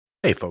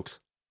Hey, folks.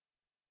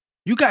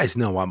 You guys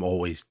know I'm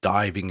always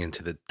diving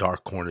into the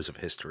dark corners of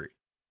history,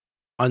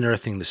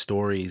 unearthing the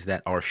stories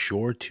that are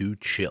sure to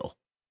chill.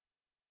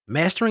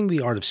 Mastering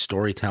the art of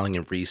storytelling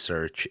and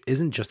research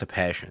isn't just a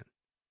passion,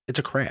 it's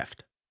a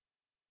craft.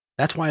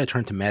 That's why I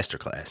turn to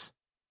Masterclass.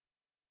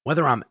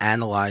 Whether I'm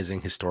analyzing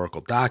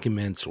historical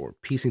documents or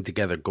piecing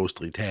together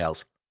ghostly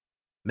tales,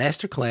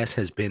 Masterclass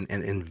has been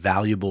an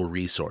invaluable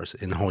resource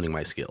in honing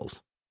my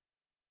skills.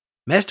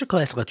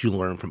 Masterclass lets you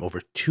learn from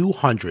over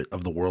 200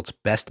 of the world's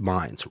best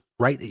minds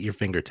right at your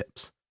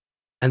fingertips.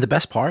 And the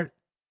best part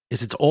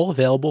is it's all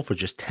available for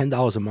just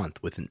 $10 a month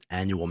with an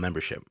annual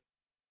membership.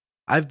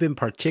 I've been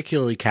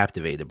particularly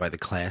captivated by the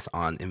class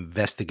on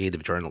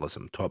investigative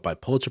journalism taught by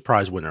Pulitzer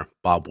Prize winner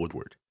Bob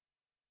Woodward.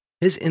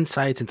 His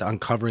insights into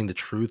uncovering the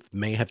truth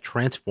may have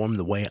transformed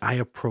the way I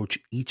approach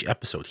each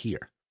episode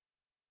here.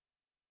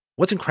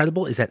 What's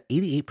incredible is that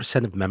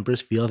 88% of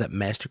members feel that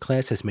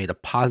Masterclass has made a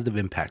positive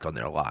impact on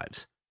their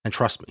lives. And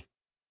trust me,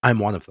 I'm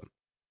one of them.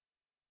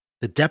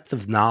 The depth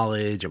of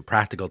knowledge and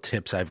practical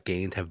tips I've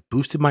gained have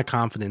boosted my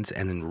confidence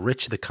and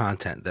enriched the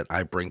content that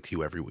I bring to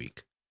you every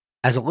week.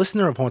 As a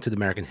listener of Haunted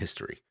American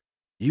History,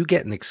 you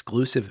get an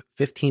exclusive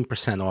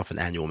 15% off an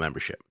annual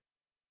membership.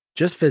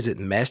 Just visit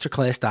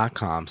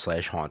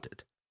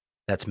masterclass.com/haunted.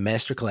 That's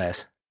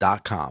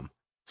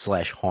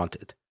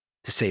masterclass.com/haunted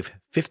to save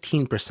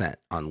 15%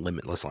 on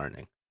limitless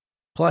learning.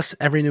 Plus,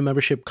 every new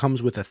membership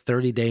comes with a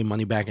 30-day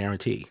money-back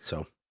guarantee,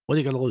 so what are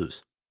you going to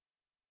lose?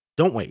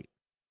 Don't wait.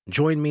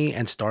 Join me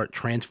and start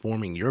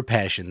transforming your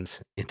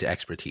passions into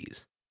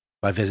expertise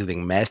by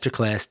visiting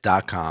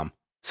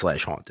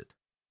masterclass.com/haunted.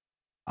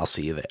 I'll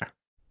see you there.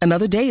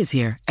 Another day is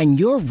here, and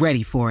you're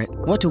ready for it.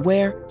 What to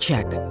wear?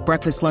 Check.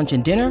 Breakfast, lunch,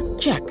 and dinner?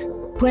 Check.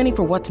 Planning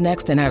for what's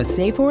next and how to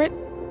save for it?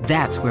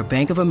 That's where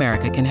Bank of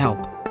America can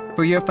help.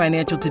 For your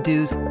financial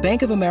to-dos,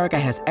 Bank of America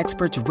has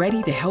experts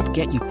ready to help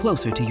get you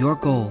closer to your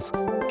goals.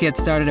 Get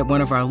started at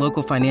one of our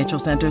local financial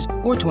centers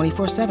or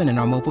 24/7 in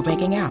our mobile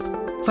banking app.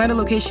 Find a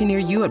location near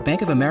you at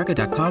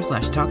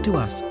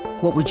bankofamerica.com/talktous.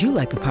 What would you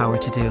like the power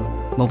to do?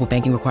 Mobile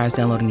banking requires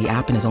downloading the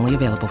app and is only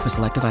available for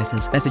select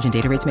devices. Message and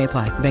data rates may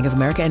apply. Bank of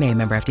America N.A.,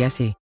 member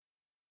FDIC.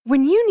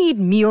 When you need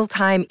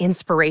mealtime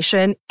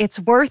inspiration,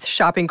 it's worth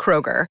shopping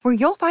Kroger, where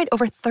you'll find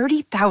over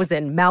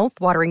 30,000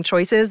 mouth-watering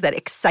choices that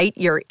excite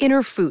your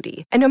inner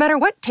foodie. And no matter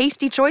what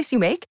tasty choice you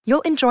make,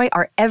 you'll enjoy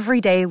our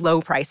everyday low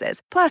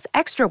prices, plus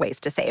extra ways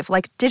to save,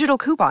 like digital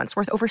coupons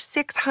worth over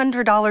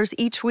 $600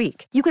 each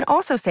week. You can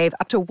also save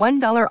up to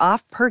 $1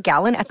 off per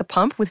gallon at the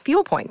pump with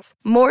fuel points.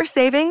 More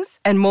savings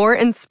and more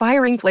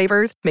inspiring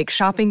flavors make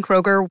shopping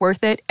Kroger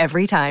worth it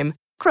every time.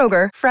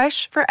 Kroger,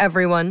 fresh for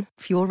everyone.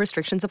 Fuel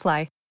restrictions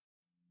apply.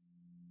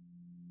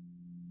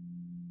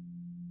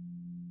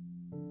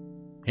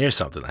 Here's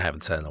something I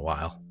haven't said in a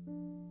while.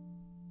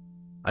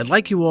 I'd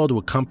like you all to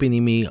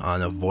accompany me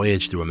on a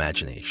voyage through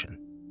imagination,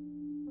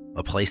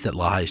 a place that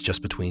lies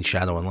just between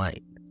shadow and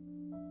light,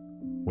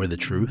 where the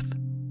truth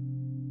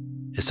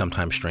is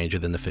sometimes stranger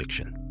than the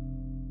fiction.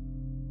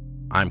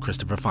 I'm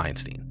Christopher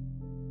Feinstein,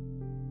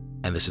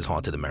 and this is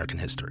Haunted American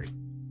History.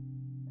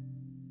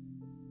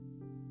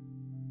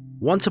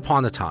 Once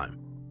upon a time,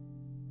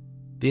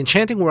 the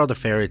enchanting world of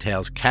fairy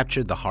tales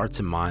captured the hearts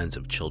and minds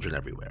of children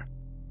everywhere.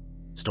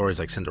 Stories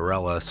like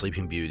Cinderella,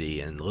 Sleeping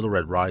Beauty, and Little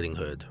Red Riding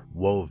Hood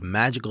wove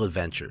magical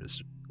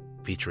adventures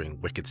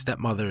featuring wicked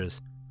stepmothers,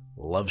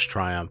 love's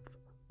triumph,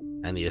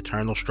 and the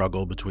eternal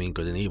struggle between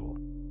good and evil.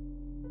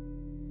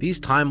 These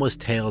timeless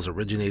tales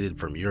originated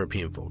from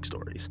European folk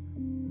stories,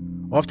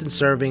 often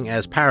serving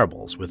as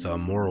parables with a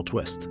moral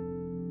twist.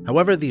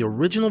 However, the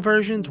original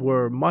versions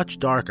were much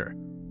darker,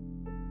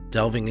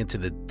 delving into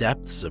the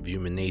depths of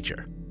human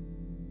nature.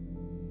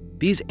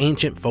 These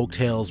ancient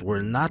folktales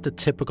were not the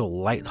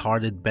typical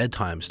light-hearted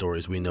bedtime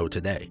stories we know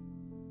today.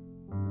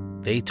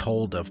 They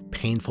told of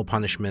painful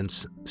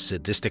punishments,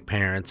 sadistic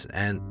parents,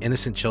 and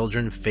innocent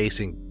children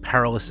facing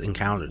perilous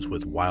encounters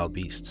with wild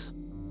beasts.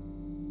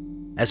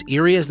 As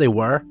eerie as they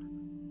were,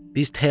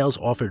 these tales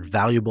offered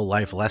valuable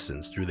life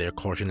lessons through their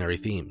cautionary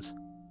themes.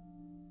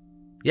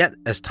 Yet,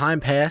 as time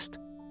passed,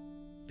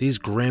 these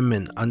grim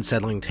and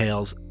unsettling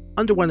tales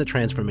underwent a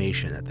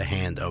transformation at the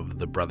hand of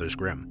the Brothers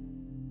Grimm.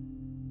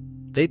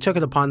 They took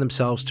it upon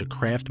themselves to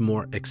craft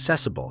more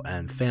accessible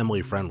and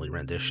family-friendly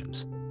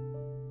renditions,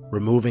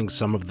 removing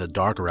some of the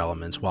darker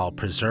elements while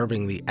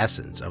preserving the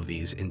essence of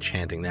these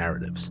enchanting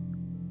narratives.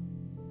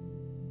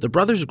 The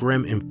Brothers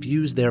Grimm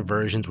infused their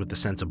versions with the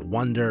sense of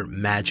wonder,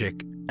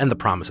 magic, and the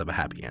promise of a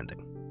happy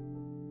ending.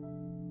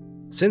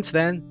 Since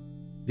then,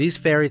 these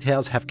fairy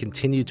tales have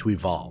continued to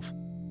evolve,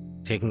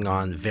 taking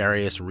on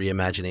various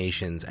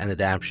reimaginations and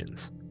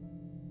adaptations.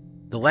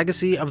 The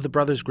legacy of the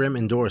Brothers Grimm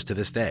endures to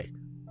this day,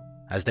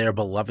 as their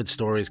beloved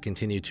stories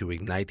continue to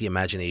ignite the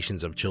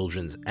imaginations of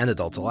children and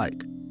adults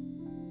alike.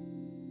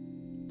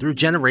 Through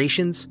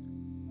generations,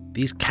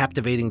 these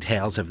captivating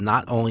tales have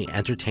not only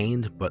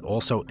entertained but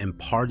also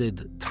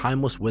imparted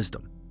timeless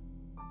wisdom,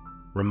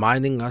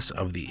 reminding us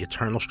of the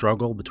eternal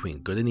struggle between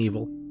good and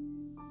evil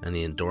and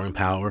the enduring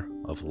power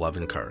of love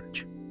and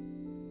courage.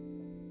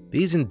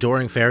 These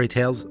enduring fairy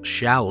tales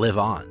shall live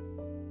on,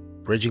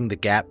 bridging the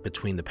gap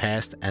between the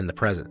past and the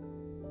present,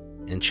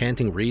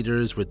 enchanting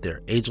readers with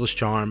their ageless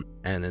charm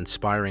and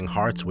inspiring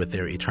hearts with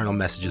their eternal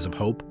messages of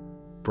hope,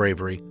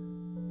 bravery,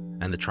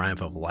 and the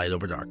triumph of light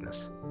over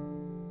darkness.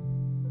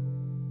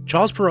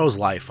 Charles Perrault's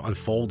life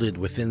unfolded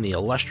within the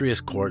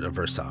illustrious court of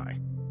Versailles,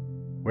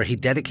 where he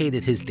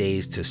dedicated his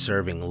days to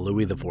serving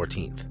Louis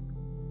XIV.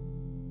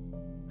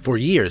 For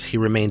years, he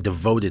remained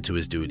devoted to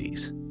his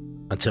duties,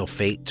 until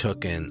fate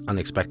took an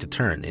unexpected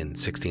turn in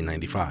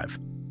 1695.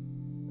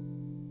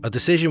 A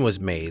decision was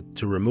made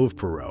to remove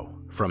Perrault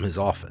from his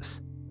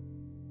office.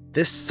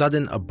 This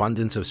sudden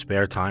abundance of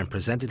spare time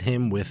presented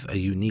him with a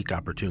unique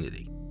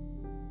opportunity.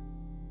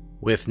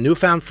 With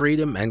newfound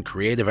freedom and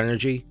creative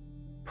energy,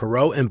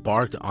 Perrault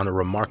embarked on a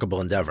remarkable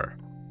endeavor.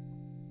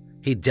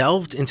 He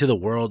delved into the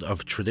world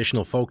of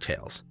traditional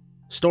folktales,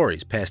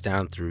 stories passed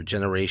down through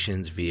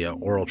generations via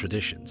oral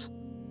traditions.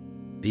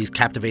 These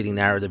captivating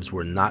narratives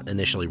were not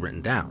initially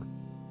written down,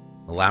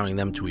 allowing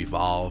them to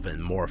evolve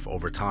and morph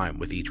over time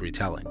with each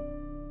retelling,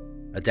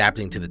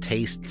 adapting to the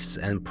tastes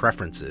and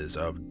preferences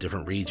of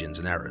different regions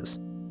and eras.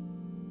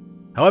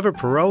 However,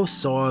 Perrault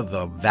saw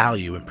the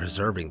value in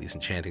preserving these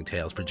enchanting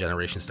tales for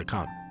generations to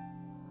come.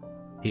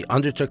 He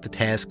undertook the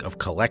task of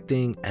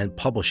collecting and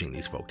publishing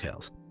these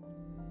folktales,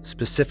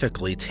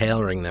 specifically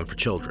tailoring them for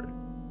children.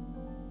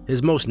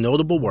 His most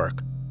notable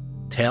work,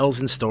 Tales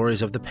and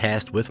Stories of the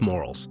Past with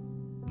Morals,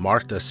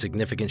 marked a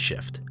significant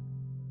shift.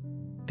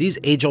 These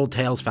age-old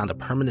tales found a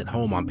permanent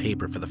home on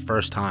paper for the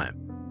first time,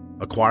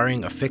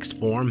 acquiring a fixed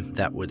form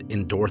that would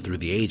endure through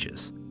the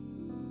ages.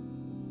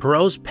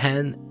 Perrault's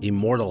pen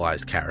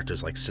immortalized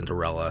characters like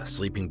Cinderella,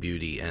 Sleeping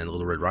Beauty, and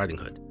Little Red Riding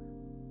Hood,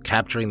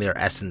 capturing their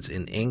essence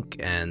in ink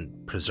and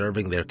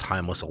preserving their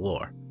timeless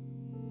allure.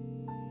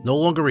 No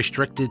longer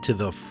restricted to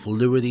the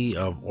fluidity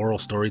of oral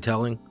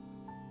storytelling,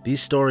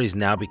 these stories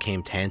now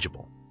became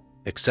tangible,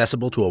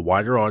 accessible to a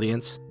wider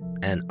audience,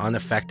 and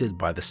unaffected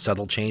by the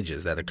subtle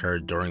changes that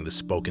occurred during the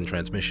spoken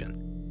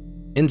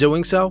transmission. In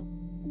doing so,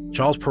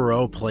 Charles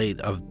Perrault played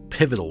a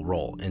pivotal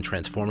role in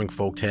transforming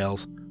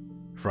folktales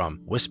from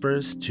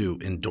whispers to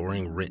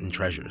enduring written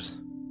treasures.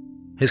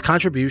 His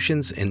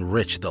contributions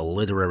enriched the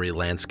literary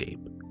landscape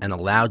and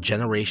allowed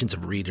generations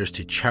of readers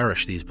to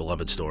cherish these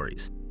beloved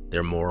stories,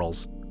 their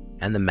morals,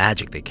 and the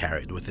magic they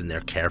carried within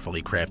their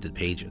carefully crafted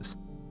pages.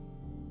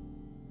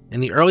 In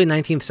the early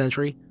 19th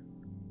century,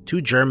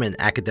 two German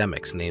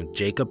academics named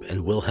Jacob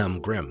and Wilhelm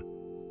Grimm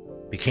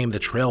became the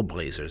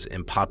trailblazers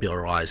in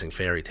popularizing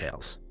fairy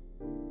tales.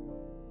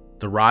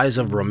 The rise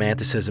of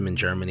Romanticism in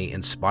Germany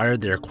inspired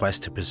their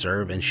quest to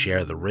preserve and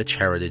share the rich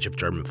heritage of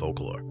German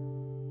folklore,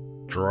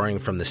 drawing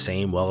from the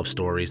same well of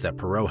stories that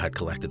Perrault had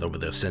collected over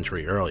the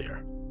century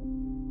earlier.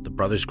 The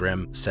brothers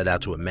Grimm set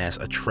out to amass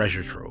a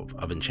treasure trove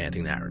of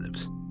enchanting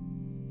narratives.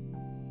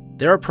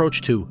 Their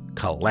approach to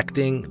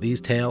collecting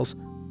these tales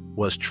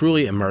was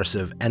truly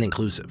immersive and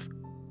inclusive.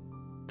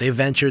 They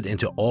ventured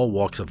into all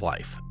walks of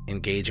life,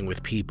 engaging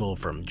with people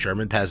from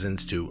German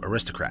peasants to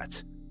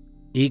aristocrats,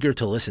 eager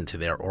to listen to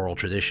their oral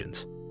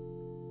traditions.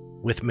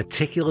 With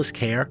meticulous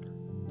care,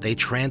 they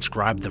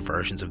transcribed the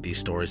versions of these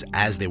stories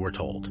as they were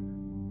told,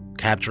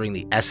 capturing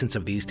the essence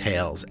of these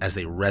tales as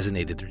they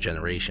resonated through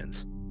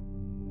generations.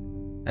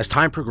 As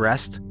time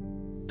progressed,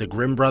 the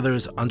Grimm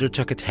brothers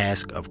undertook a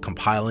task of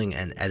compiling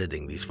and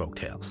editing these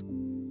folktales.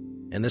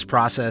 In this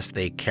process,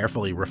 they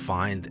carefully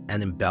refined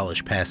and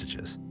embellished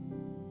passages,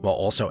 while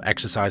also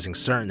exercising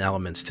certain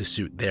elements to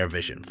suit their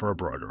vision for a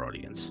broader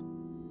audience,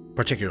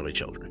 particularly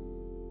children.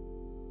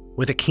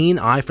 With a keen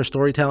eye for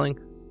storytelling,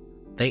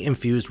 they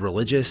infused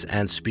religious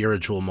and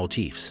spiritual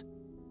motifs,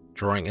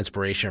 drawing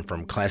inspiration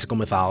from classical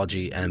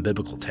mythology and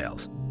biblical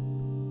tales,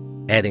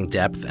 adding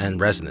depth and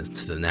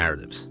resonance to the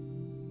narratives.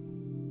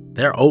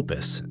 Their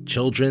opus,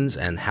 Children's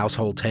and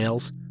Household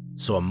Tales,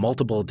 saw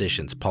multiple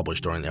editions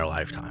published during their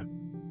lifetime.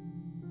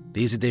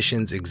 These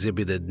editions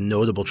exhibited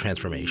notable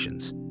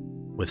transformations,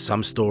 with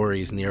some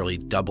stories nearly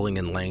doubling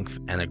in length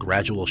and a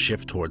gradual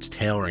shift towards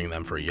tailoring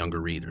them for younger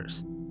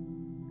readers.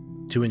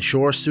 To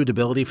ensure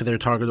suitability for their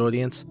target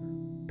audience,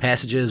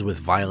 passages with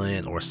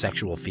violent or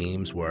sexual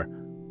themes were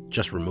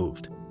just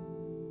removed.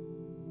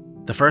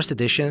 The first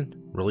edition,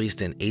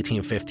 released in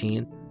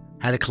 1815,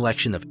 had a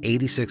collection of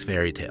 86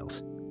 fairy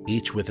tales,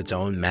 each with its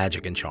own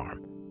magic and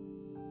charm.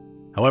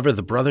 However,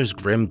 the brothers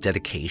Grimm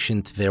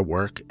dedication to their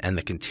work and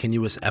the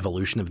continuous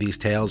evolution of these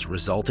tales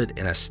resulted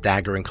in a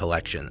staggering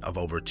collection of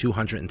over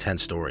 210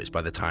 stories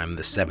by the time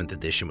the 7th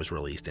edition was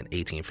released in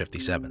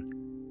 1857.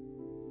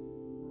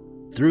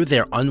 Through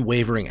their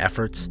unwavering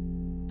efforts,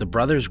 the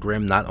brothers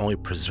Grimm not only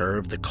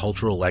preserved the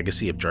cultural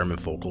legacy of German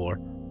folklore,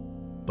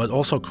 but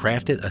also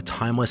crafted a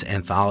timeless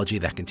anthology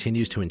that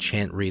continues to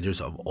enchant readers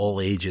of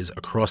all ages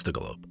across the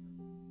globe.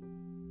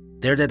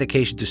 Their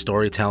dedication to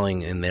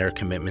storytelling and their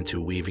commitment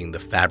to weaving the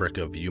fabric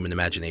of human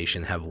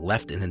imagination have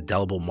left an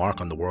indelible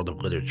mark on the world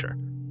of literature,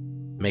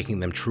 making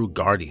them true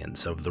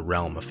guardians of the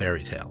realm of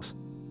fairy tales.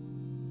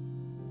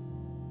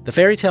 The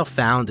fairy tale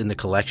found in the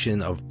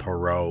collection of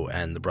Perrault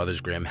and the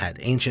Brothers Grimm had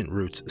ancient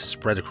roots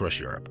spread across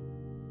Europe,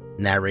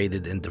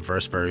 narrated in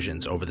diverse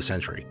versions over the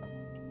century.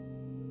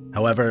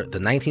 However, the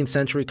 19th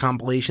century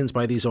compilations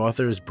by these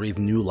authors breathed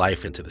new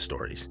life into the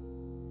stories,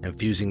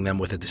 infusing them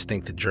with a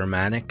distinct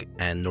Germanic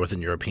and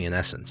Northern European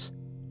essence.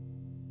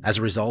 As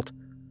a result,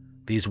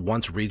 these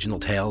once regional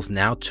tales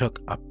now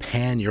took a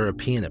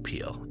pan-European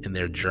appeal in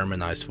their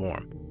Germanized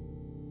form,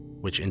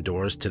 which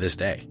endures to this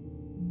day.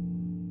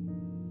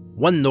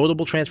 One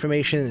notable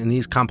transformation in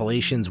these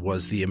compilations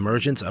was the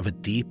emergence of a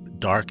deep,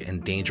 dark,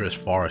 and dangerous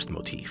forest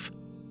motif.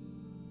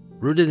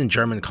 Rooted in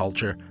German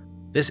culture,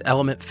 this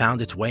element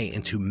found its way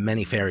into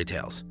many fairy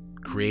tales,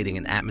 creating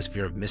an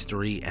atmosphere of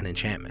mystery and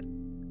enchantment,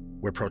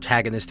 where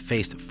protagonists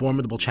faced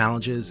formidable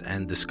challenges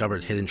and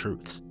discovered hidden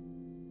truths.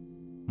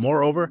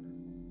 Moreover,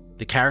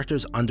 the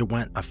characters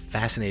underwent a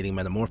fascinating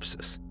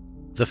metamorphosis.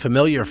 The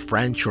familiar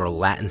French or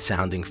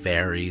Latin-sounding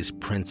fairies,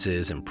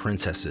 princes, and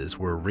princesses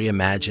were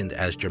reimagined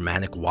as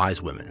Germanic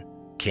wise women,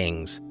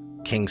 kings,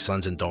 kings'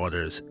 sons and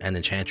daughters, and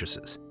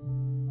enchantresses.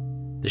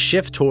 The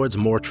shift towards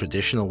more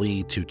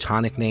traditionally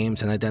Teutonic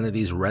names and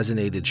identities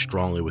resonated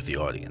strongly with the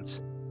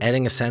audience,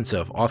 adding a sense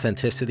of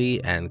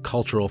authenticity and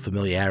cultural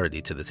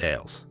familiarity to the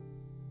tales.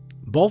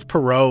 Both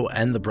Perrault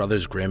and the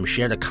Brothers Grimm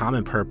shared a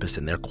common purpose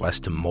in their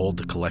quest to mold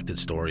the collected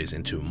stories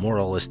into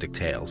moralistic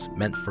tales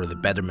meant for the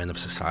betterment of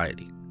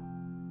society.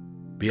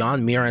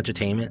 Beyond mere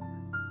entertainment,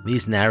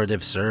 these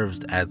narratives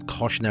served as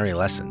cautionary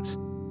lessons,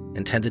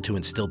 intended to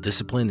instill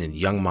discipline in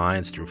young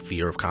minds through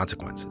fear of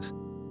consequences.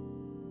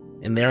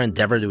 In their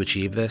endeavor to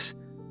achieve this,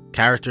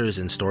 characters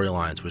and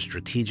storylines were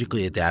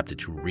strategically adapted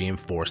to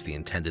reinforce the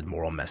intended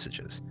moral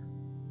messages.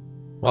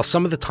 While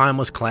some of the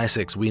timeless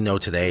classics we know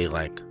today,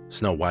 like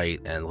Snow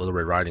White and Little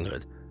Red Riding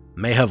Hood,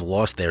 may have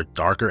lost their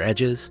darker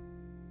edges,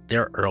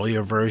 their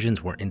earlier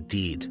versions were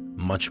indeed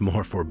much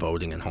more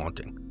foreboding and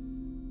haunting.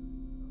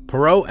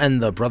 Perrault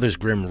and the Brothers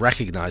Grimm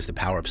recognized the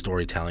power of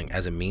storytelling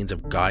as a means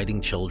of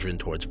guiding children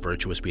towards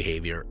virtuous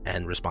behavior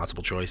and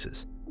responsible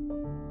choices.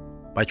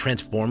 By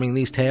transforming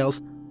these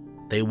tales,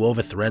 they wove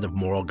a thread of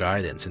moral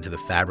guidance into the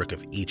fabric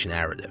of each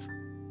narrative,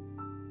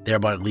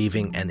 thereby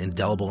leaving an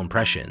indelible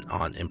impression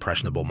on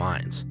impressionable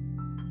minds.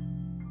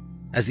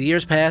 As the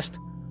years passed,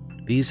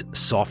 these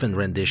softened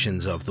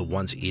renditions of the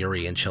once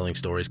eerie and chilling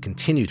stories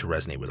continue to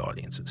resonate with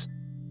audiences.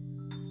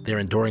 Their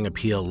enduring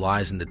appeal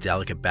lies in the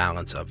delicate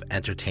balance of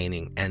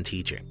entertaining and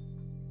teaching,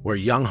 where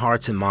young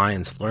hearts and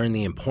minds learn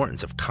the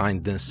importance of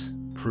kindness,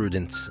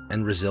 prudence,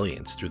 and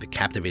resilience through the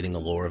captivating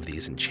allure of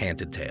these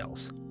enchanted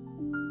tales.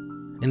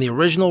 In the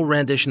original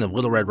rendition of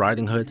Little Red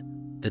Riding Hood,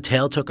 the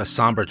tale took a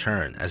somber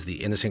turn as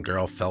the innocent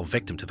girl fell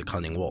victim to the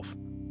cunning wolf,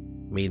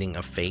 meeting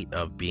a fate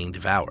of being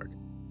devoured.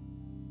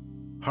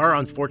 Her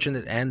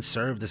unfortunate end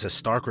served as a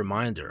stark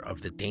reminder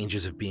of the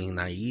dangers of being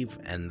naive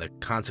and the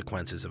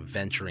consequences of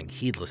venturing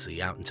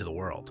heedlessly out into the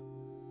world.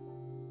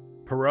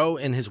 Perrault,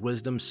 in his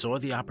wisdom, saw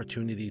the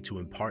opportunity to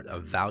impart a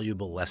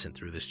valuable lesson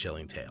through this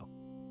chilling tale.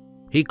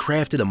 He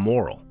crafted a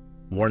moral,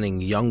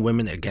 warning young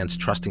women against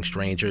trusting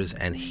strangers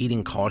and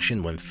heeding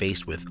caution when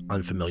faced with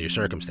unfamiliar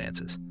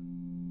circumstances.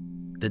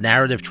 The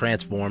narrative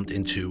transformed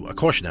into a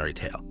cautionary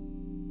tale,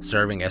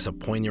 serving as a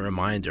poignant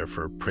reminder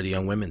for pretty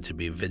young women to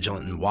be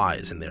vigilant and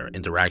wise in their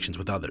interactions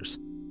with others.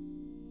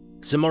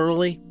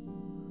 Similarly,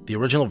 the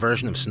original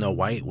version of Snow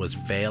White was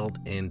veiled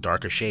in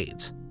darker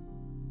shades.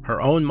 Her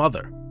own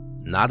mother,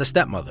 not a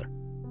stepmother,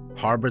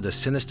 harbored a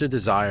sinister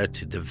desire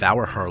to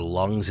devour her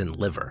lungs and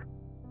liver,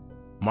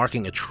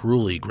 marking a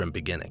truly grim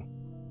beginning.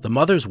 The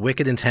mother's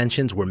wicked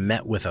intentions were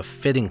met with a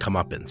fitting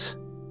comeuppance,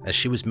 as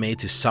she was made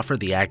to suffer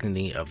the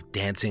agony of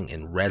dancing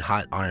in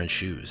red-hot iron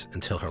shoes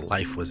until her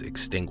life was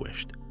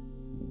extinguished.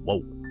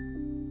 Whoa.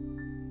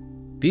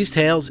 These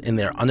tales, in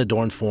their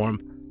unadorned form,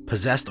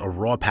 possessed a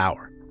raw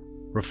power,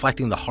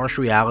 reflecting the harsh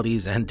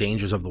realities and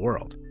dangers of the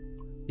world.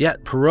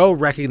 Yet, Perrault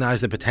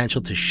recognized the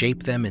potential to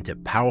shape them into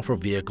powerful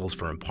vehicles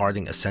for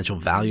imparting essential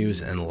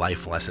values and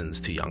life lessons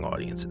to young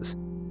audiences.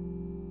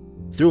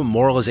 Through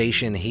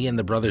moralization, he and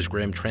the Brothers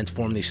Grimm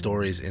transformed these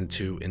stories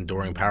into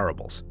enduring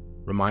parables,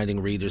 reminding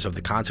readers of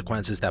the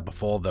consequences that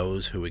befall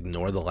those who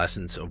ignore the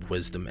lessons of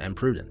wisdom and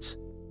prudence.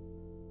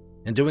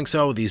 In doing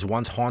so, these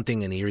once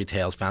haunting and eerie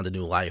tales found a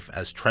new life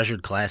as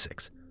treasured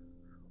classics,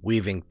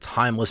 weaving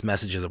timeless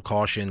messages of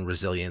caution,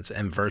 resilience,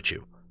 and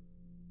virtue.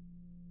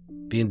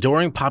 The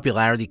enduring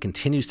popularity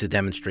continues to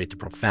demonstrate the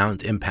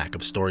profound impact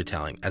of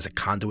storytelling as a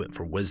conduit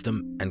for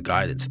wisdom and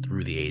guidance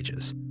through the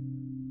ages.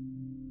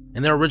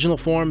 In their original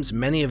forms,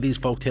 many of these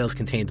folktales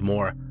contained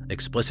more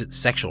explicit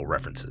sexual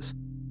references,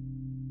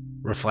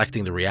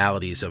 reflecting the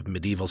realities of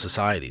medieval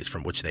societies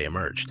from which they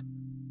emerged.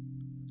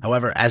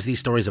 However, as these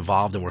stories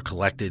evolved and were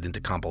collected into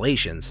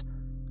compilations,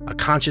 a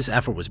conscious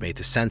effort was made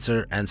to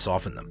censor and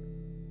soften them,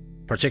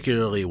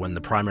 particularly when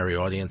the primary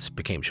audience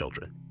became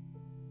children.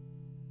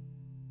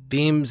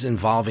 Themes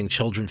involving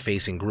children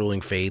facing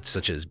grueling fates,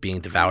 such as being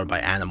devoured by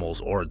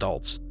animals or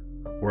adults,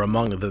 were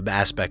among the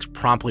aspects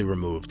promptly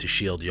removed to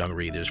shield young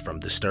readers from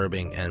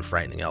disturbing and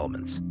frightening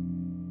elements.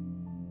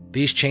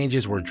 These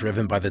changes were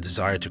driven by the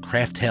desire to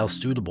craft tales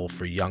suitable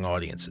for young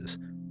audiences,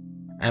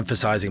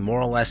 emphasizing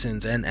moral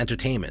lessons and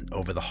entertainment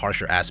over the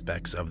harsher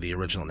aspects of the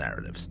original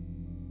narratives.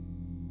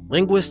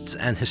 Linguists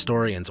and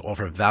historians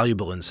offer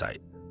valuable insight,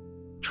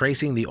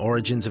 tracing the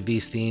origins of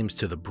these themes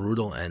to the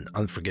brutal and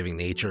unforgiving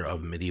nature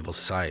of medieval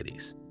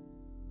societies.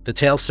 The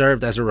tale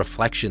served as a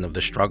reflection of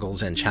the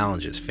struggles and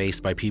challenges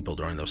faced by people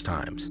during those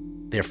times,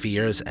 their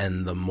fears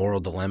and the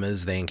moral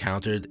dilemmas they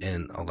encountered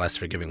in a less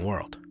forgiving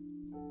world.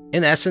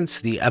 In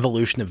essence, the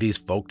evolution of these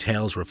folk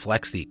tales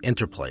reflects the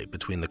interplay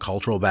between the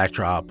cultural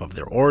backdrop of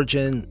their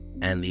origin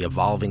and the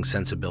evolving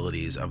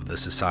sensibilities of the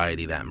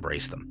society that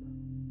embraced them.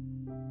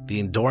 The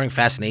enduring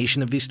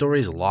fascination of these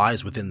stories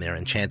lies within their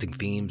enchanting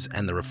themes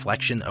and the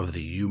reflection of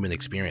the human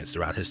experience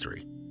throughout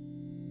history.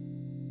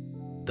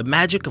 The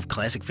magic of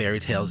classic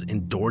fairy tales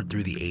endured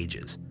through the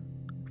ages,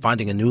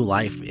 finding a new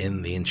life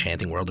in the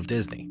enchanting world of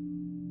Disney.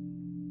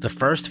 The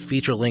first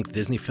feature-length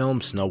Disney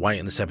film, Snow White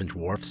and the Seven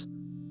Dwarfs,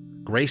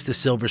 graced the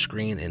silver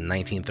screen in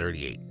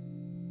 1938,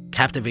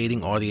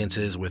 captivating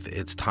audiences with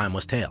its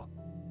timeless tale.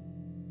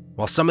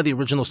 While some of the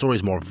original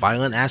story's more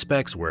violent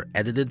aspects were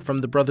edited from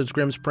the Brothers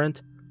Grimm's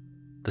print,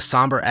 the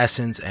somber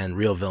essence and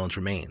real villains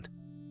remained,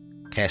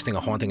 casting a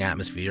haunting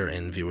atmosphere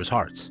in viewers'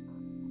 hearts.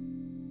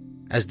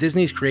 As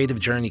Disney's creative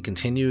journey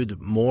continued,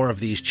 more of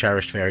these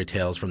cherished fairy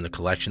tales from the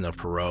collection of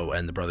Perrault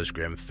and the Brothers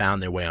Grimm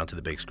found their way onto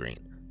the big screen.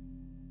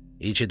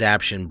 Each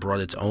adaptation brought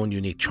its own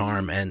unique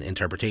charm and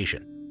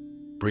interpretation,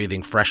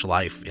 breathing fresh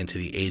life into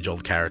the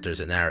age-old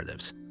characters and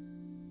narratives.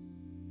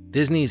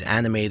 Disney's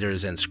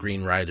animators and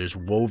screenwriters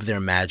wove their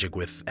magic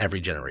with every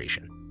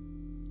generation,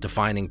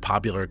 defining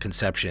popular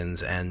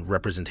conceptions and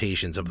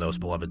representations of those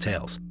beloved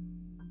tales.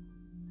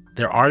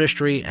 Their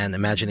artistry and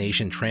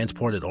imagination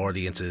transported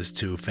audiences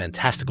to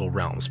fantastical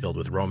realms filled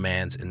with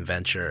romance,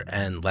 adventure,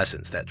 and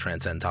lessons that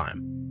transcend time.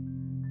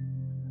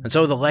 And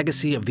so the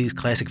legacy of these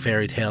classic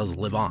fairy tales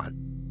live on,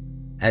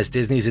 as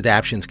Disney's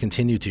adaptations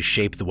continue to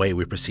shape the way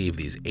we perceive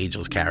these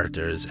ageless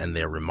characters and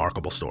their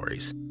remarkable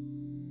stories.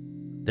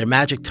 Their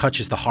magic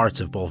touches the hearts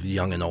of both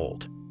young and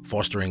old,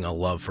 fostering a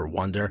love for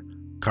wonder,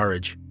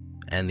 courage,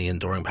 and the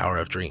enduring power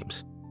of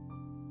dreams.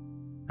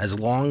 As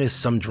long as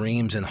some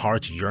dreams and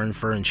hearts yearn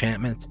for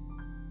enchantment,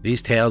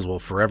 these tales will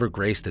forever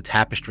grace the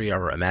tapestry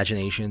of our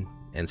imagination,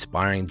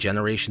 inspiring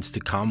generations to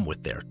come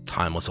with their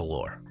timeless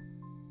allure.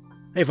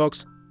 Hey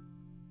folks,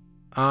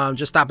 I'm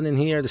just stopping in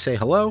here to say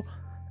hello,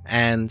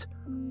 and,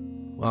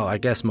 well, I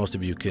guess most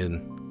of you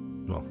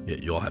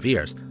you all have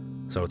ears.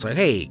 So it's like,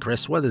 hey,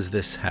 Chris, what does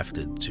this have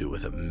to do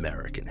with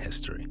American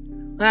history?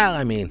 Well,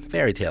 I mean,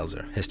 fairy tales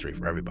are history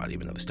for everybody,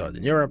 even though they started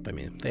in Europe. I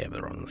mean, they have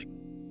their own,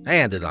 I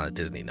ended on a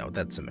Disney note.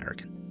 That's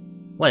American.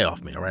 Lay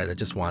off me, all right? I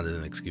just wanted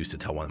an excuse to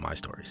tell one of my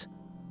stories.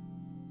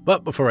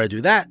 But before I do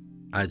that,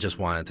 I just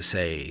wanted to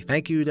say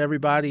thank you to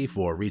everybody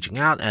for reaching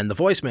out, and the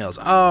voicemails.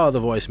 Oh,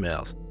 the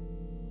voicemails.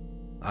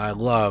 I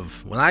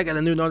love when I get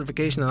a new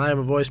notification and I have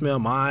a voicemail,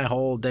 my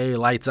whole day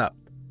lights up.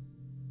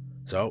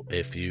 So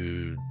if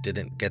you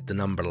didn't get the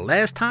number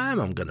last time,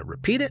 I'm going to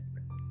repeat it.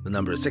 The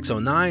number is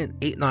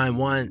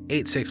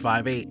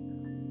 609-891-8658.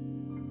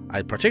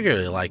 I'd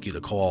particularly like you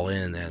to call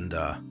in and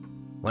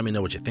let me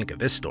know what you think of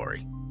this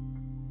story.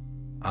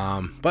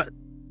 But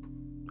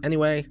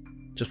anyway,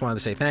 just wanted to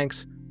say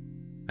thanks.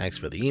 Thanks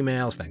for the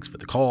emails. Thanks for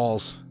the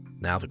calls.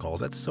 Now the calls.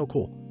 That's so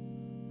cool.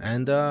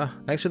 And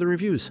thanks for the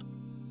reviews.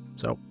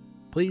 So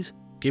please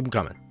keep them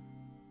coming.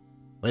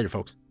 Later,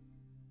 folks.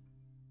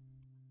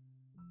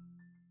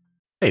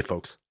 Hey,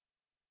 folks.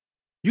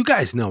 You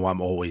guys know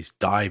I'm always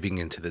diving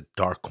into the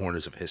dark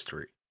corners of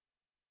history,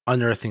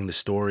 unearthing the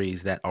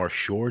stories that are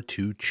sure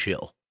to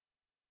chill.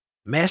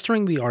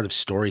 Mastering the art of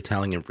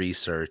storytelling and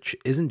research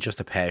isn't just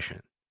a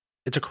passion,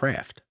 it's a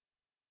craft.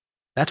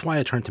 That's why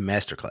I turn to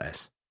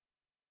Masterclass.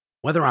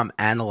 Whether I'm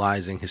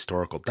analyzing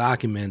historical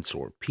documents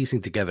or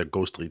piecing together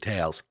ghostly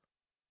tales,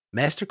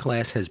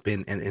 Masterclass has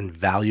been an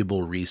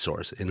invaluable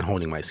resource in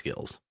honing my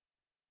skills.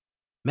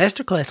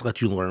 Masterclass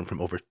lets you learn from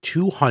over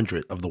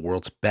 200 of the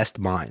world's best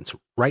minds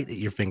right at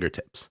your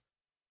fingertips.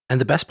 And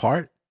the best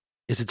part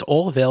is it's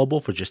all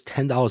available for just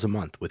 $10 a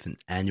month with an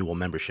annual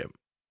membership.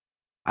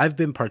 I've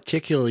been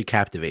particularly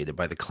captivated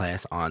by the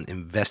class on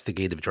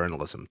investigative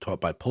journalism taught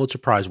by Pulitzer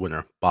Prize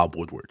winner Bob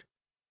Woodward.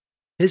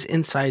 His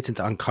insights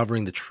into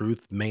uncovering the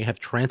truth may have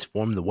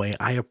transformed the way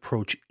I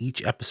approach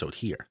each episode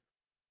here.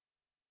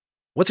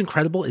 What's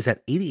incredible is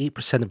that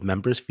 88% of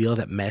members feel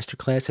that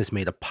Masterclass has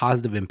made a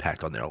positive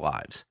impact on their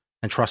lives.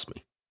 And trust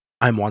me,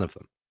 I'm one of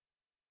them.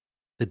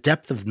 The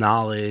depth of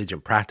knowledge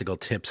and practical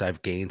tips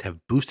I've gained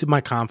have boosted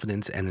my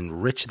confidence and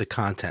enriched the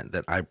content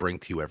that I bring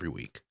to you every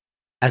week.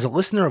 As a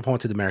listener of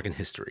Haunted American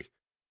History,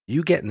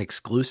 you get an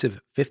exclusive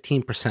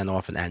 15%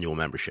 off an annual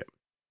membership.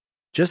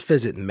 Just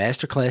visit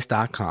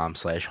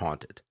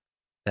masterclass.com/haunted.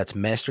 That's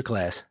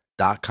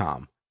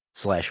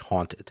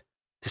masterclass.com/haunted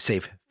to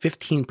save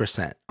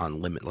 15%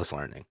 on limitless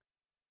learning.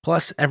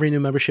 Plus, every new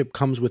membership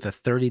comes with a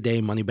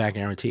 30-day money-back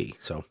guarantee,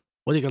 so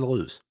what are you going to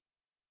lose?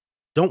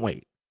 Don't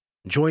wait.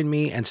 Join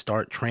me and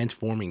start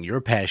transforming your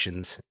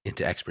passions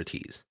into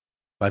expertise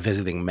by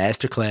visiting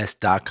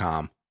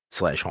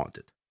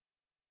masterclass.com/haunted.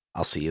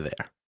 I'll see you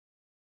there.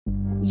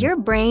 Your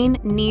brain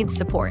needs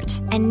support,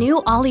 and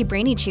new Ollie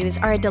Brainy Chews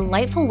are a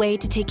delightful way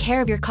to take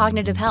care of your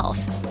cognitive health.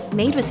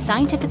 Made with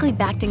scientifically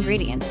backed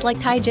ingredients like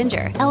Thai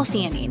ginger,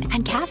 L-theanine,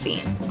 and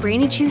caffeine,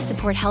 Brainy Chews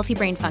support healthy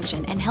brain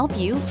function and help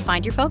you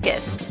find your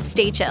focus,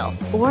 stay chill,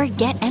 or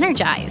get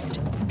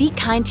energized. Be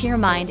kind to your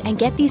mind and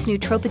get these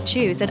nootropic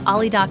chews at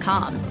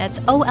ollie.com.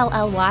 That's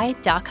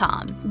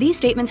OLLY.com. These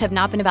statements have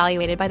not been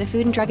evaluated by the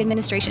Food and Drug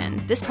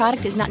Administration. This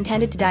product is not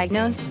intended to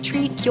diagnose,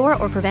 treat, cure,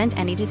 or prevent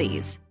any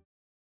disease.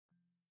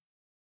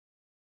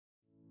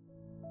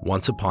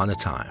 Once upon a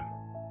time.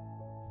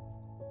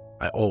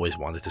 I always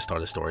wanted to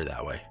start a story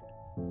that way.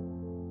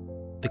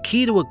 The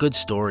key to a good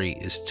story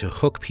is to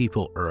hook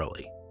people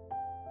early.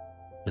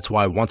 It's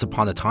why Once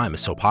Upon a Time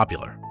is so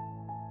popular.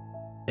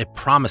 It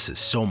promises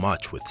so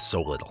much with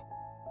so little.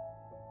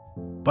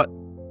 But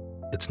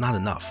it's not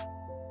enough.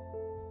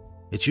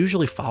 It's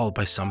usually followed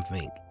by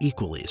something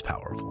equally as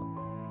powerful.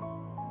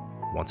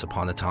 Once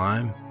upon a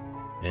time,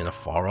 in a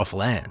far-off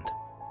land.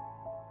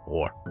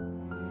 Or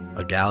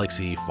a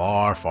galaxy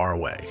far, far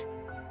away.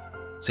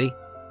 See?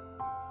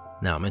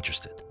 Now I'm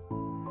interested.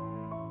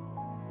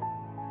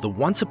 The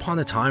once upon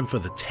a time for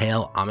the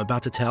tale I'm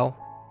about to tell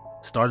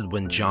started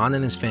when John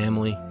and his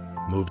family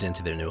moved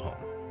into their new home.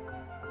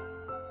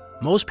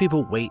 Most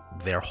people wait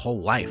their whole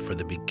life for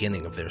the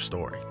beginning of their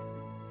story,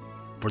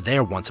 for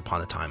their once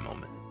upon a time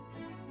moment.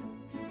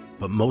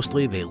 But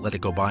mostly they let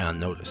it go by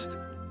unnoticed.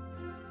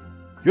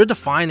 Your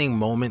defining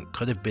moment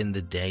could have been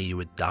the day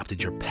you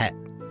adopted your pet,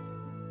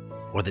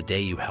 or the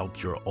day you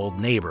helped your old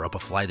neighbor up a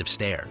flight of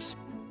stairs.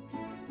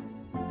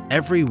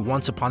 Every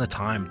once upon a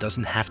time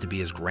doesn't have to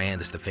be as grand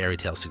as the fairy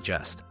tales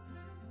suggest.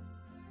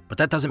 But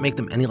that doesn't make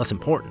them any less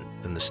important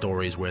than the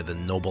stories where the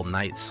noble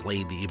knight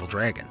slayed the evil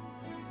dragon.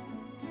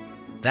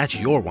 That's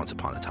your once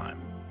upon a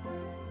time.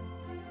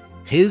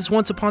 His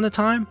once upon a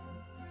time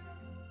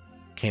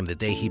came the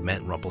day he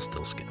met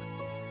Rumpelstiltskin.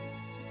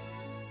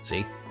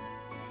 See?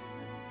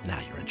 Now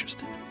you're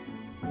interested.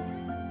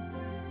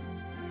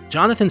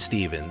 Jonathan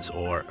Stevens,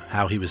 or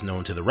how he was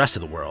known to the rest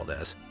of the world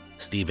as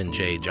Stephen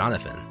J.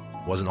 Jonathan,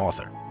 was an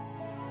author.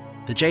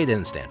 The J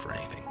didn't stand for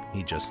anything.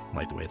 He just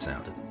liked the way it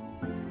sounded.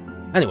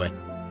 Anyway,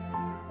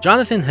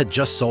 Jonathan had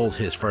just sold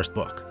his first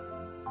book,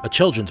 a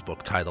children's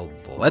book titled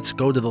Let's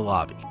Go to the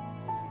Lobby.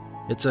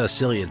 It's a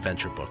silly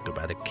adventure book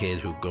about a kid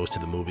who goes to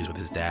the movies with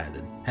his dad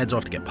and heads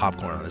off to get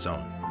popcorn on his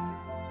own.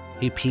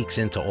 He peeks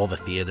into all the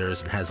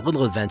theaters and has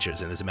little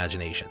adventures in his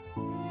imagination.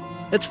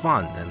 It's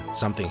fun and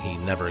something he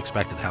never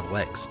expected to have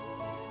legs.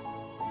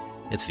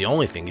 It's the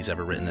only thing he's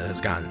ever written that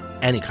has gotten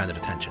any kind of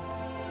attention.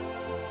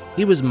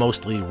 He was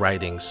mostly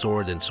writing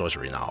sword and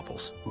sorcery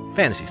novels,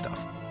 fantasy stuff.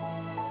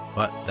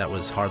 But that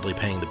was hardly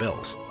paying the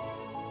bills.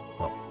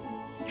 Well,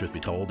 truth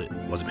be told, it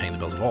wasn't paying the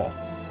bills at all.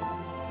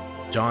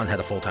 John had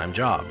a full-time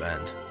job,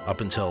 and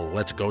up until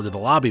Let's Go to the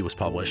Lobby was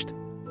published,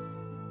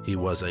 he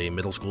was a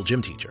middle school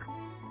gym teacher.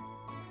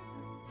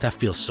 That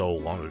feels so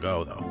long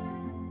ago, though.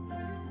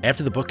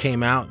 After the book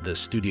came out, the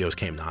studios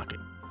came knocking.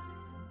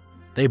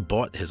 They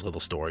bought his little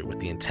story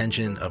with the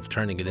intention of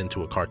turning it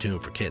into a cartoon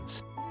for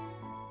kids.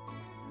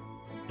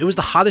 It was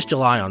the hottest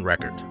July on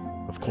record.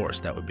 Of course,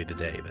 that would be the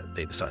day that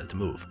they decided to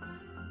move.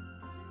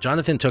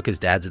 Jonathan took his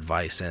dad's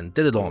advice and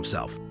did it all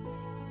himself.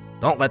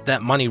 "Don't let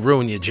that money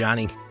ruin you,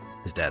 Johnny,"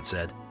 his dad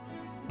said.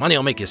 "Money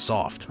will make you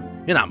soft.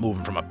 You're not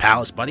moving from a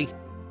palace, buddy.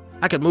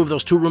 I could move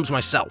those 2 rooms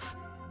myself."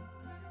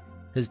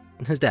 His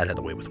dad had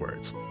a way with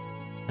words.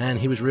 And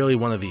he was really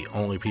one of the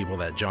only people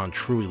that John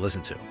truly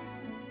listened to.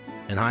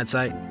 In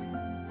hindsight,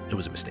 it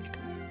was a mistake.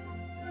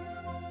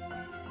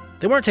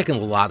 They weren't taking a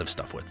lot of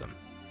stuff with them.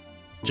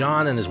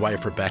 John and his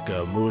wife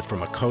Rebecca moved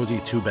from a cozy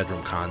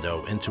 2-bedroom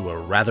condo into a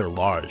rather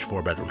large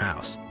 4-bedroom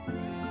house.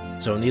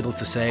 So needless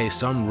to say,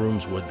 some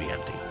rooms would be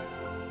empty.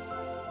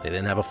 They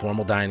didn't have a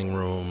formal dining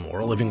room or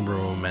a living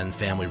room and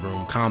family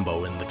room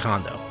combo in the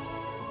condo.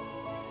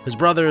 His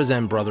brothers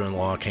and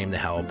brother-in-law came to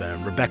help,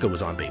 and Rebecca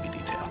was on baby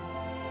detail.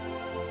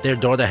 Their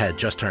daughter had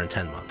just turned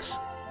 10 months.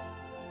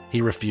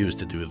 He refused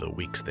to do the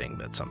weeks thing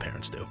that some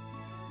parents do.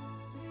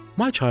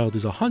 "My child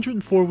is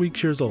 104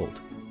 years old."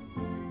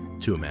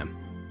 "2, ma'am.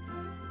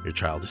 Your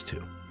child is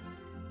 2.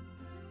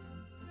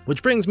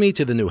 Which brings me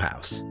to the new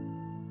house.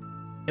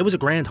 It was a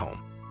grand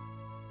home.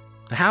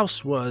 The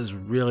house was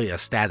really a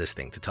status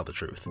thing, to tell the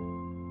truth.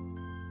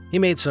 He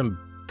made some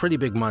pretty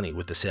big money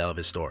with the sale of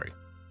his story.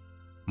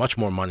 Much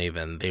more money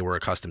than they were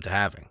accustomed to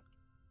having.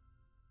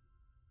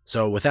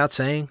 So without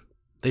saying,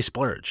 they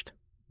splurged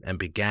and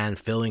began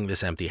filling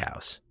this empty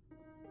house.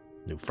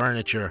 New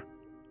furniture,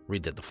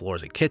 redid the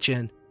floors and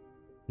kitchen,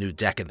 new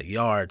deck in the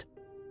yard.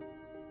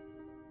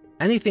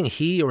 Anything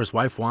he or his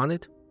wife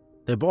wanted,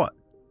 they bought.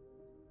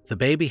 The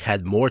baby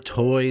had more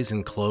toys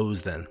and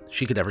clothes than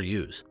she could ever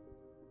use.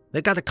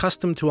 They got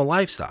accustomed to a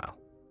lifestyle,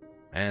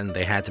 and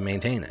they had to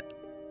maintain it.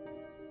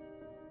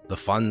 The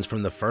funds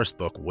from the first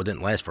book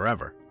wouldn't last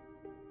forever.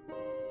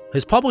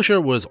 His publisher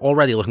was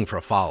already looking for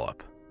a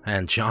follow-up,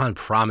 and John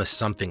promised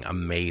something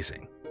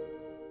amazing.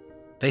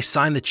 They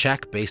signed the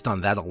check based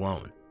on that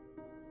alone.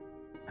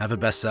 Have a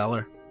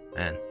bestseller,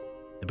 and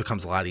it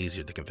becomes a lot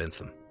easier to convince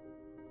them.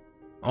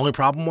 Only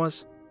problem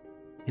was,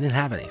 he didn't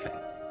have anything.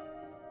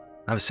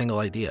 Not a single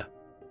idea.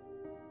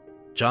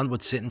 John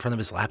would sit in front of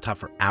his laptop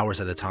for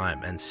hours at a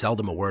time, and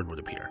seldom a word would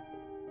appear.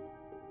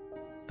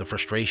 The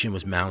frustration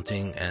was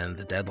mounting, and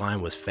the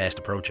deadline was fast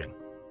approaching.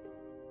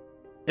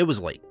 It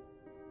was late.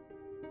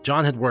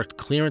 John had worked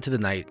clear into the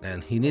night,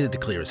 and he needed to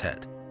clear his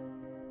head.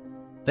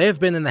 They have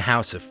been in the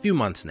house a few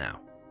months now,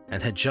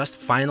 and had just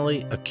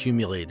finally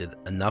accumulated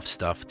enough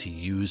stuff to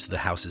use the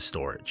house's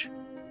storage.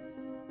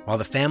 While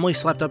the family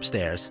slept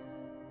upstairs,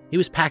 he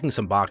was packing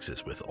some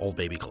boxes with old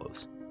baby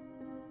clothes.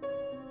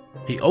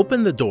 He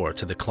opened the door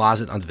to the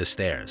closet under the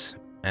stairs,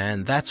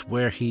 and that's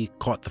where he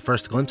caught the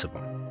first glimpse of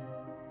him.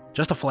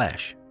 Just a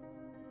flash.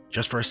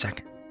 Just for a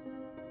second.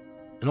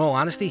 In all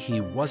honesty,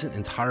 he wasn't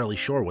entirely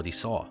sure what he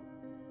saw.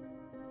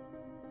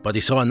 But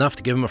he saw enough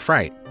to give him a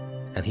fright,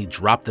 and he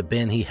dropped the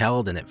bin he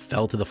held and it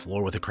fell to the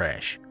floor with a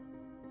crash.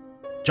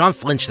 John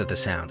flinched at the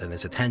sound, and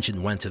his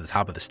attention went to the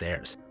top of the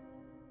stairs,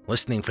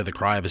 listening for the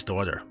cry of his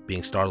daughter,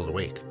 being startled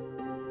awake.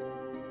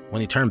 When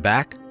he turned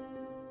back,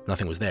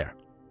 nothing was there.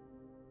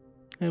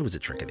 It was a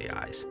trick of the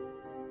eyes.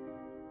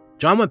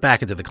 John went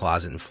back into the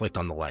closet and flicked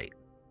on the light,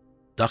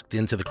 ducked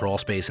into the crawl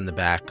space in the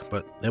back,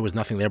 but there was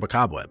nothing there but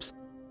cobwebs.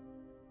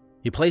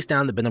 He placed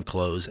down the bin of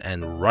clothes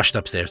and rushed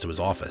upstairs to his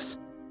office.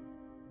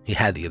 He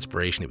had the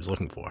inspiration he was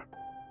looking for.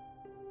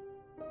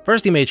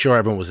 First, he made sure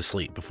everyone was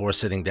asleep before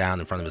sitting down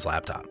in front of his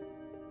laptop.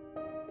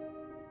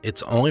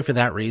 It's only for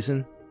that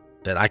reason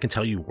that I can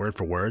tell you word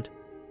for word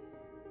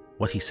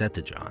what he said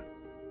to John,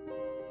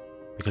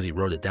 because he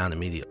wrote it down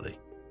immediately.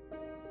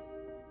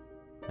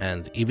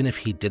 And even if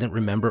he didn't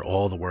remember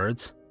all the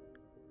words,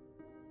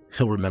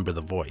 he'll remember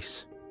the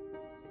voice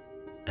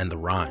and the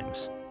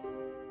rhymes.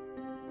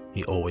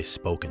 He always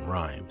spoke in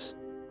rhymes.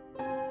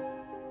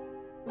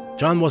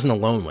 John wasn't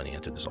alone when he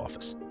entered his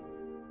office.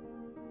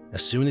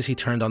 As soon as he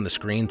turned on the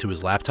screen to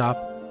his laptop,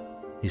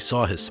 he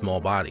saw his small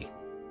body,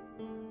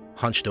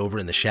 hunched over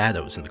in the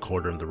shadows in the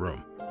corner of the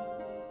room.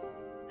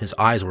 His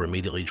eyes were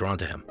immediately drawn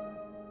to him.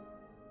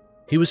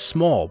 He was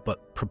small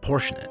but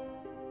proportionate,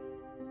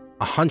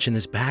 a hunch in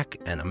his back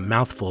and a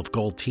mouthful of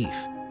gold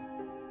teeth.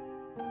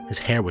 His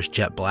hair was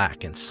jet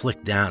black and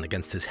slicked down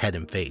against his head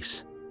and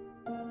face.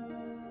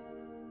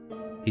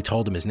 He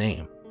told him his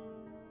name,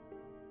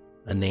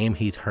 a name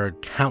he'd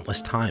heard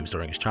countless times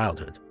during his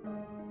childhood,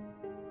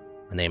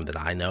 a name that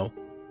I know,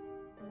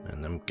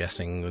 and I'm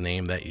guessing a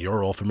name that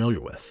you're all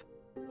familiar with.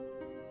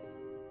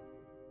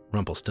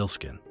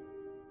 Rumpelstiltskin.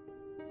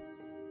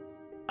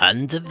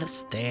 Under the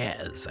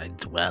stairs I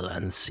dwell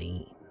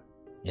unseen,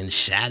 in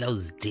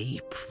shadows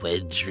deep where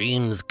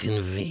dreams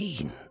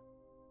convene.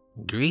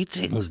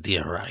 Greetings,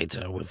 dear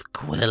writer, with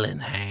quill in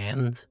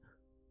hand.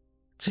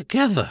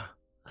 Together,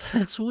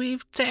 let's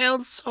weave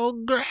tales so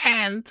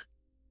grand.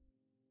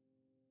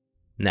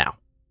 Now,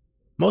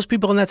 most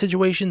people in that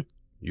situation,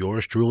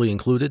 yours truly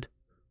included,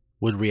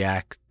 would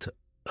react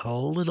a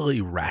little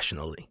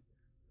irrationally.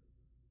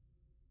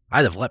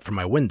 I'd have leapt from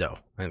my window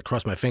and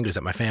crossed my fingers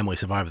that my family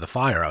survived the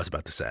fire I was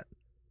about to set.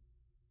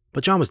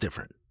 But John was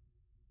different.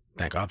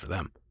 Thank God for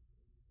them.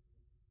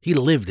 He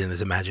lived in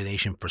his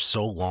imagination for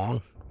so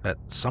long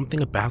that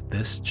something about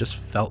this just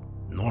felt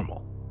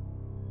normal.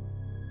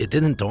 It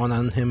didn't dawn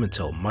on him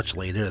until much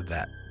later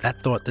that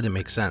that thought didn't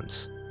make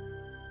sense.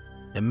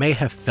 It may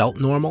have felt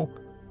normal,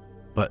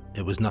 but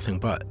it was nothing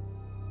but.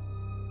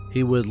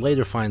 He would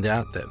later find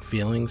out that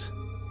feelings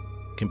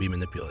can be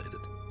manipulated.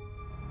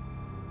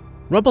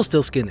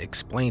 Rumpelstiltskin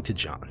explained to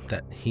John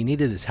that he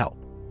needed his help,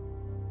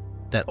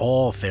 that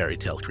all fairy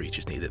tale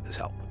creatures needed his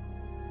help.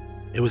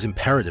 It was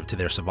imperative to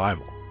their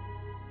survival.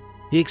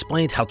 He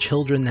explained how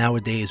children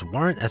nowadays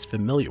weren't as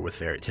familiar with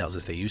fairy tales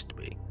as they used to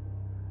be,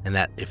 and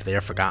that if they're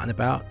forgotten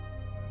about,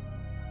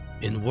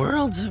 in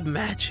worlds of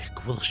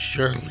magic we'll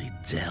surely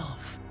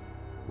delve,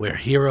 where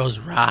heroes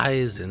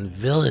rise and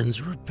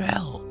villains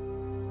rebel.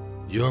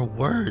 Your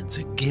words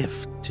a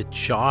gift to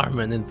charm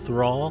and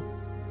enthrall,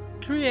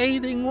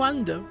 creating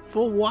wonder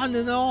for one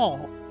and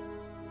all.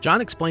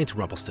 John explained to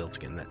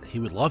Rumpelstiltskin that he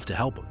would love to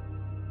help him,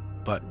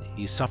 but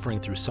he's suffering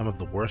through some of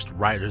the worst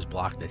writer's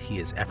block that he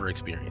has ever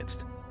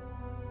experienced.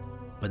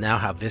 But now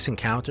how this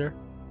encounter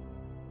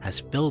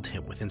has filled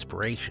him with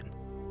inspiration.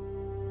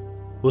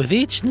 With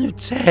each new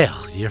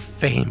tale, your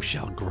fame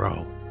shall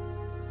grow.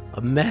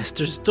 A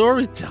master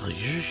storyteller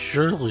you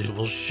surely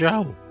will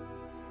show.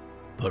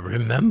 But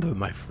remember,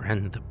 my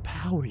friend, the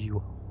power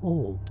you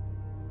hold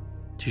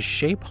to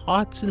shape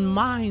hearts and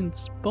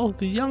minds,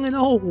 both young and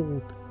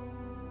old.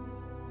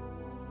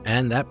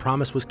 And that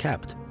promise was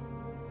kept.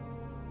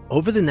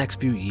 Over the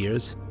next few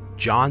years,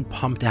 John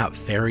pumped out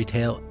fairy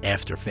tale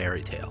after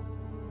fairy tale.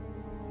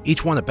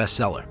 Each one a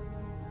bestseller.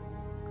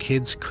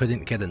 Kids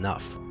couldn't get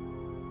enough.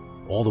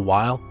 All the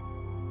while,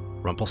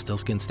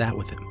 Rumpelstiltskin sat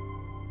with him,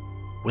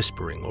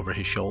 whispering over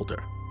his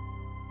shoulder.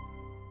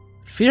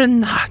 Fear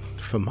not,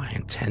 for my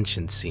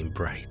intentions seem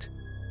bright,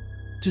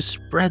 to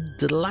spread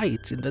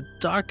delight in the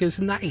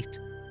darkest night.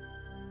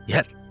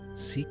 Yet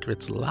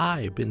secrets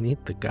lie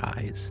beneath the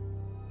guise,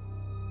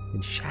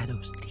 in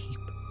shadows deep,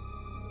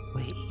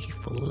 where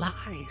evil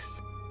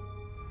lies.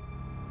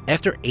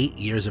 After 8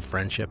 years of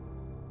friendship,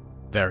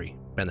 very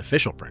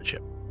beneficial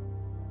friendship,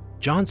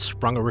 John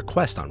sprung a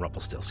request on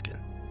Rumpelstiltskin.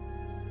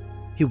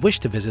 He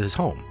wished to visit his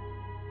home.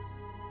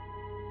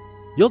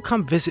 "You'll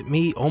come visit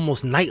me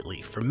almost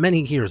nightly for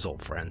many years,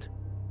 old friend.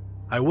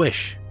 I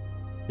wish,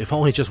 if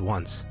only just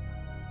once,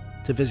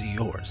 to visit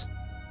yours."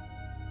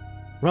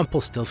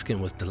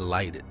 Rumpelstiltskin was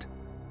delighted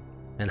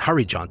and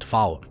hurried John to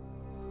follow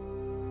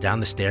him. Down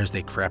the stairs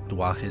they crept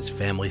while his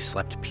family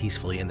slept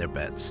peacefully in their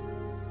beds.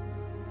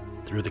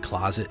 Through the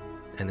closet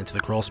and into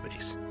the crawl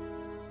space,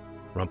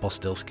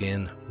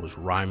 Rumpelstiltskin was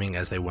rhyming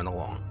as they went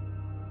along.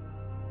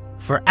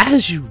 "For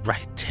as you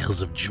write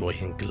tales of joy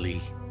and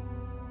glee,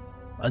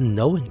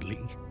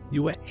 unknowingly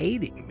you are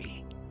aiding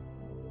me.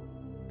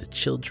 The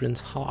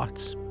children's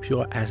hearts,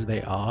 pure as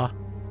they are,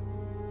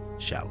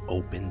 shall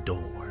open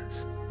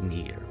doors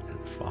near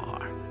and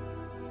far."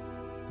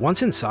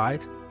 Once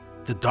inside,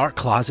 the dark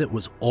closet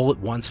was all at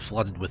once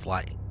flooded with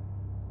light.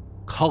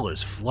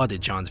 Colors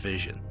flooded John's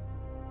vision.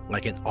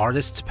 Like an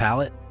artist's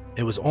palette,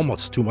 it was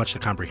almost too much to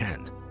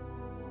comprehend.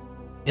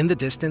 In the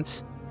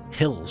distance,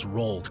 hills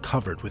rolled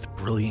covered with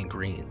brilliant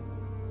green.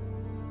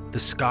 The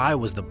sky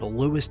was the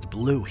bluest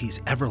blue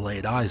he's ever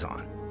laid eyes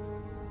on,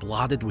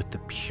 blotted with the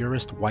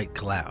purest white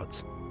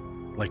clouds,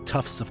 like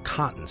tufts of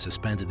cotton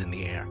suspended in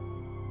the air.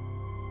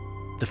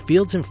 The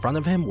fields in front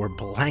of him were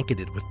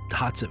blanketed with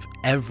dots of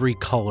every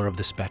color of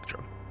the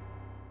spectrum.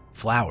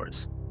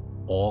 Flowers,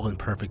 all in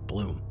perfect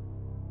bloom.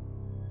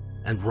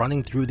 And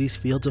running through these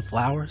fields of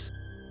flowers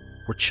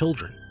were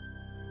children,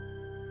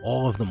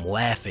 all of them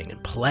laughing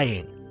and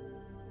playing.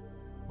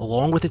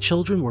 Along with the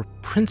children were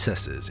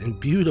princesses in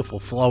beautiful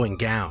flowing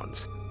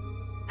gowns,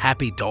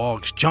 happy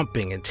dogs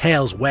jumping and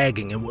tails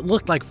wagging, and what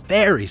looked like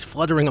fairies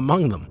fluttering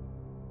among them.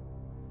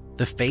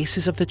 The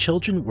faces of the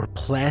children were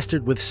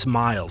plastered with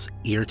smiles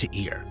ear to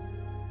ear.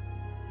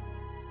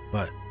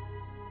 But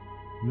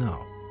no,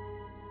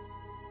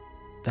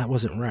 that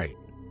wasn't right.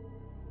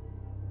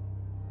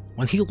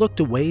 When he looked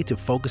away to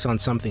focus on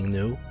something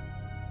new,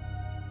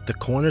 the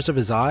corners of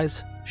his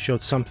eyes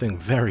showed something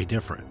very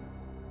different.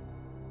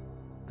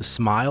 The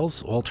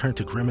smiles all turned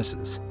to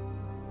grimaces,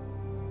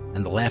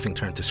 and the laughing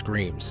turned to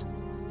screams.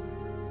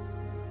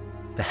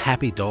 The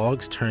happy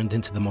dogs turned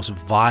into the most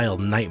vile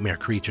nightmare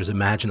creatures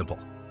imaginable,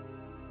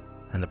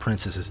 and the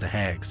princesses to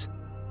hags.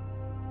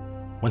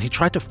 When he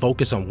tried to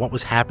focus on what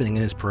was happening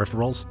in his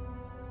peripherals,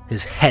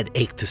 his head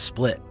ached to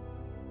split,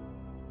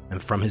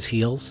 and from his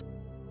heels,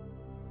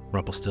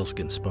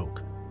 Rumpelstiltskin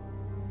spoke.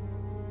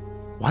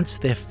 "Once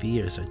their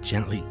fears are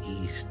gently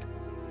eased,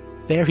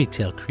 fairy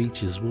tale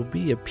creatures will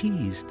be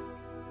appeased.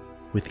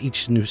 With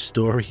each new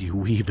story you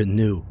weave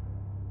anew,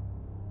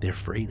 their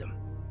freedom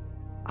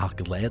I'll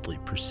gladly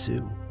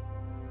pursue."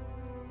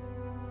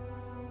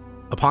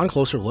 Upon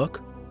closer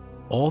look,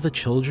 all the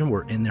children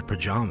were in their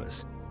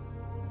pajamas.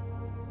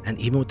 And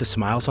even with the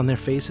smiles on their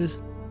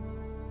faces,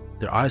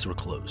 their eyes were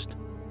closed.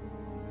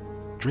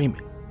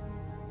 Dreaming.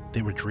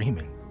 They were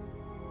dreaming.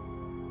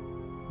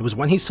 It was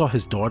when he saw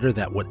his daughter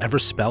that whatever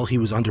spell he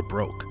was under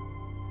broke,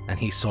 and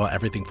he saw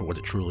everything for what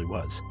it truly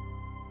was.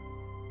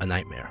 A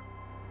nightmare.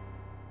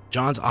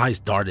 John's eyes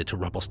darted to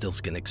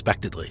Rumpelstiltskin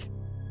expectantly,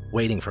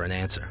 waiting for an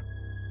answer.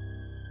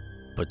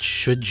 "But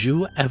should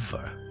you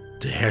ever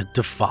dare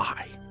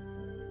defy,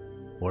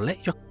 or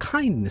let your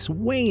kindness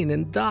wane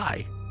and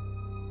die,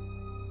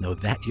 know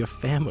that your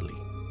family,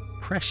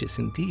 precious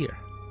and dear,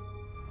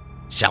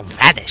 shall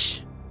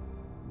vanish,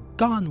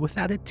 gone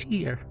without a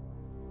tear."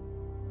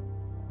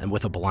 And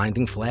with a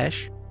blinding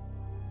flash,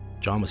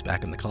 John was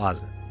back in the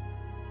closet.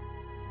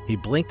 He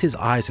blinked his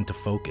eyes into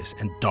focus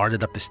and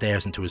darted up the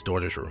stairs into his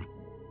daughter's room.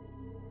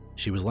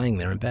 She was laying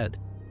there in bed,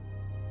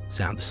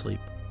 sound asleep.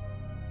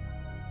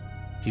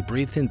 He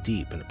breathed in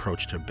deep and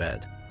approached her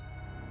bed.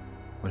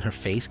 When her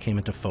face came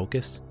into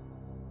focus,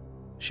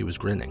 she was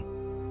grinning.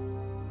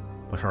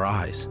 But her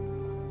eyes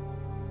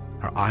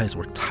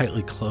were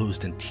tightly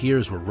closed and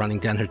tears were running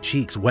down her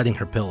cheeks, wetting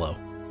her pillow.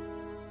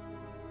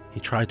 He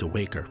tried to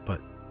wake her,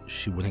 but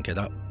she wouldn't get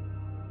up.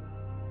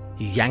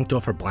 He yanked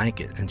off her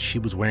blanket, and she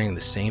was wearing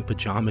the same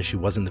pajamas she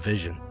was in the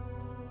vision.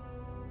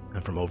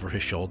 And from over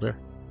his shoulder,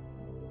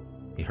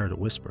 he heard a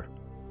whisper.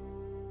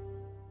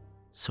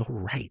 "So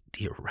write,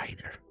 dear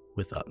writer,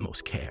 with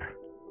utmost care.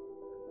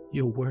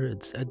 Your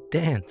words a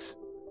dance,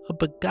 a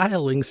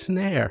beguiling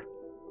snare.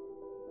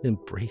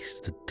 Embrace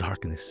the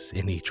darkness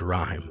in each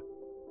rhyme,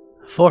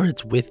 for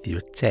it's with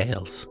your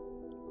tales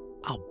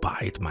I'll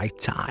bide my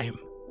time."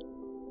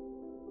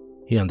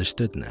 He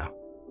understood now.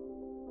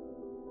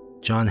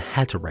 John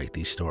had to write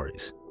these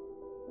stories,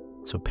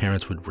 so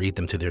parents would read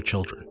them to their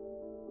children.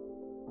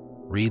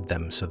 Read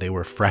them so they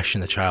were fresh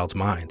in the child's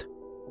mind,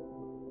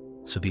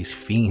 so these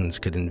fiends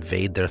could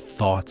invade their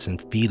thoughts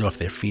and feed off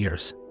their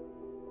fears.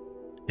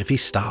 If he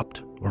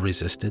stopped or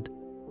resisted,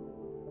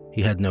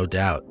 he had no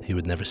doubt he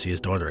would never see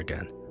his daughter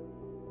again.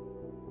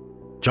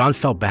 John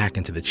fell back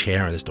into the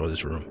chair in his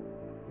daughter's room,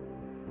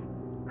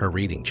 her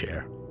reading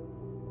chair.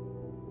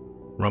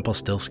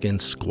 Rumpelstiltskin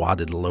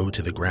squatted low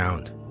to the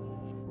ground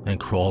and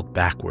crawled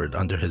backward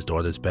under his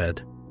daughter's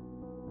bed.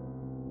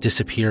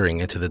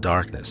 disappearing into the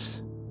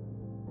darkness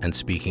and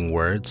speaking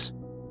words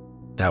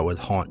that would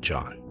haunt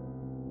John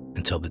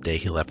until the day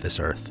he left this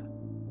earth.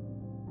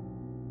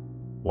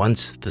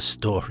 Once the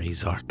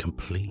stories are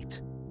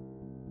complete,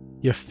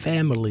 your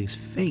family's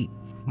fate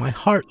my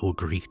heart will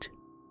greet.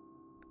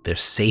 Their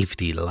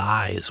safety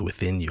lies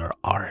within your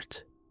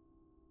art.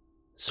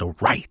 So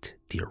write,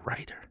 dear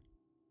writer,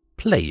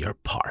 play your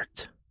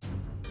part.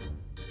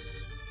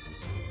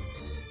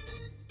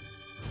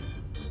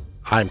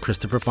 I'm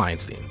Christopher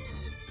Feinstein,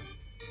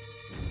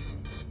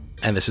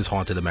 and this is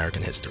Haunted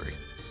American History.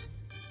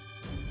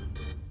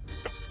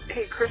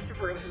 Hey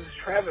Christopher, this is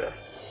Travis.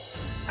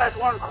 I just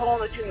want to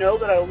call and let you know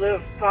that I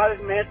live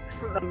 5 minutes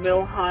from the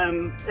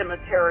Milheim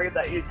cemetery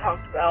that you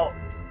talked about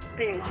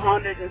being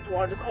haunted. Just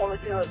wanted to call and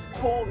let you know it's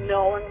cool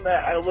knowing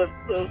that I live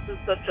close to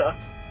such a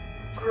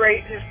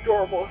great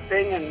historical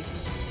thing, and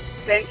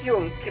thank you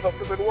and keep up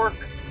the good work.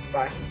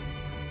 Bye.